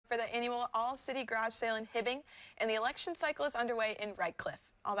annual all-city garage sale in Hibbing, and the election cycle is underway in Redcliffe.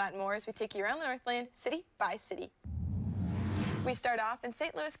 All that and more as we take you around the Northland, city by city. We start off in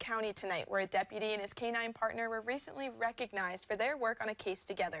St. Louis County tonight, where a deputy and his canine partner were recently recognized for their work on a case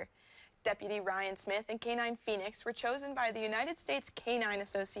together. Deputy Ryan Smith and Canine Phoenix were chosen by the United States Canine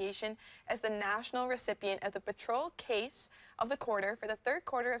Association as the national recipient of the Patrol Case of the Quarter for the third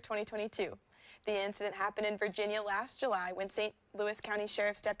quarter of 2022. The incident happened in Virginia last July when St. Louis County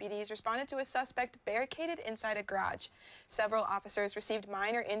Sheriff's deputies responded to a suspect barricaded inside a garage. Several officers received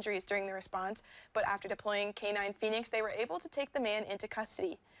minor injuries during the response, but after deploying Canine Phoenix, they were able to take the man into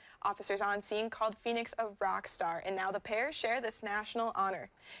custody. Officers on scene called Phoenix a rock star, and now the pair share this national honor.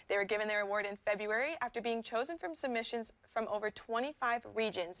 They were given their award in February after being chosen from submissions from over 25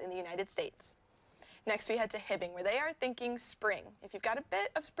 regions in the United States. Next, we head to Hibbing, where they are thinking spring. If you've got a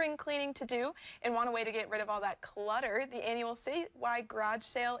bit of spring cleaning to do and want a way to get rid of all that clutter, the annual citywide garage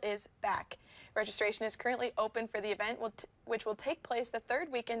sale is back. Registration is currently open for the event, which will take place the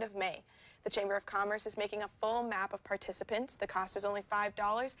third weekend of May. The Chamber of Commerce is making a full map of participants. The cost is only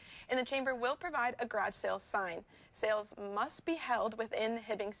 $5, and the Chamber will provide a garage sale sign. Sales must be held within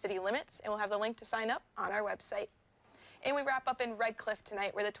Hibbing city limits, and we'll have the link to sign up on our website. And we wrap up in Redcliffe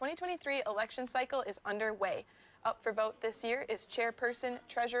tonight, where the 2023 election cycle is underway. Up for vote this year is chairperson,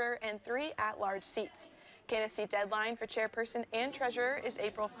 treasurer, and 3 at-large seats. Candidacy deadline for chairperson and treasurer is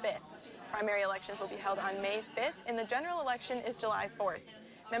April 5th. Primary elections will be held on May 5th, and the general election is July 4th.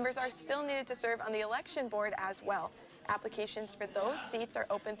 Members are still needed to serve on the election board as well. Applications for those seats are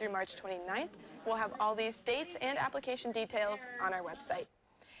open through March 29th. We'll have all these dates and application details on our website.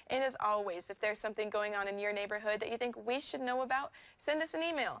 And as always, if there's something going on in your neighborhood that you think we should know about, send us an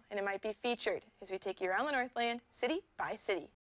email and it might be featured as we take you around the Northland, city by city.